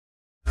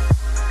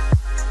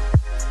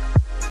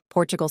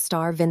Portugal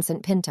star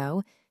Vincent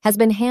Pinto, has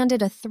been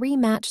handed a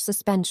 3-match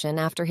suspension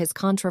after his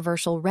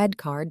controversial red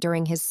card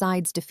during his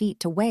side's defeat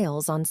to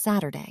Wales on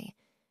Saturday.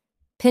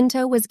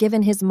 Pinto was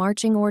given his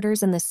marching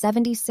orders in the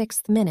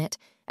 76th minute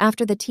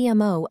after the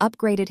TMO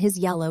upgraded his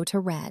yellow to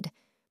red,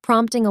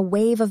 prompting a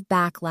wave of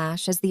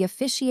backlash as the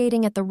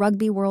officiating at the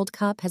Rugby World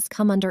Cup has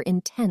come under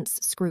intense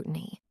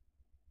scrutiny.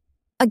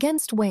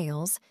 Against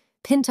Wales,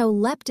 Pinto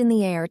leapt in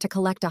the air to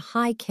collect a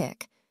high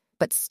kick,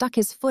 but stuck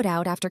his foot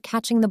out after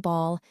catching the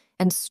ball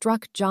and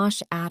struck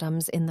Josh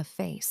Adams in the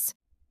face.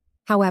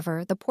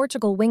 However, the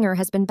Portugal winger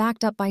has been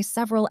backed up by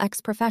several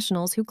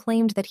ex-professionals who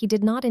claimed that he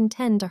did not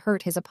intend to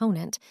hurt his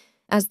opponent,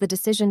 as the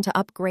decision to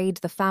upgrade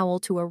the foul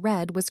to a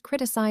red was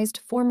criticized.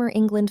 Former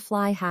England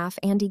fly half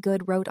Andy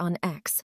Good wrote on X,